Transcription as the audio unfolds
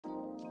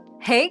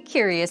Hey,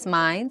 curious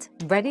minds,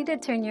 ready to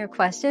turn your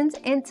questions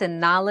into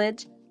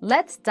knowledge?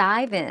 Let's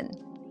dive in.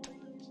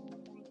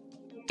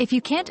 If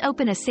you can't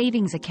open a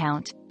savings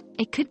account,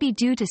 it could be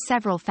due to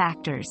several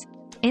factors: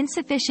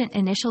 insufficient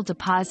initial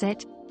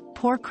deposit,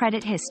 poor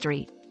credit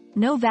history,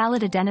 no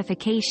valid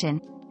identification,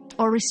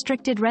 or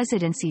restricted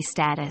residency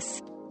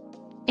status.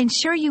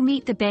 Ensure you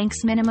meet the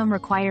bank's minimum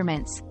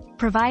requirements,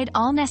 provide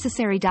all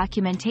necessary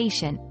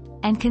documentation,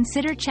 and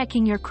consider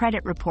checking your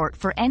credit report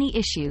for any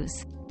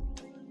issues.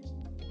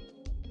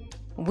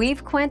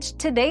 We've quenched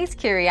today's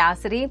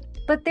curiosity,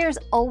 but there's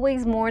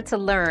always more to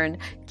learn.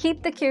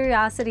 Keep the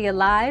curiosity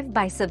alive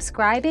by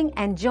subscribing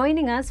and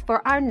joining us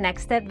for our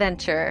next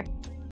adventure.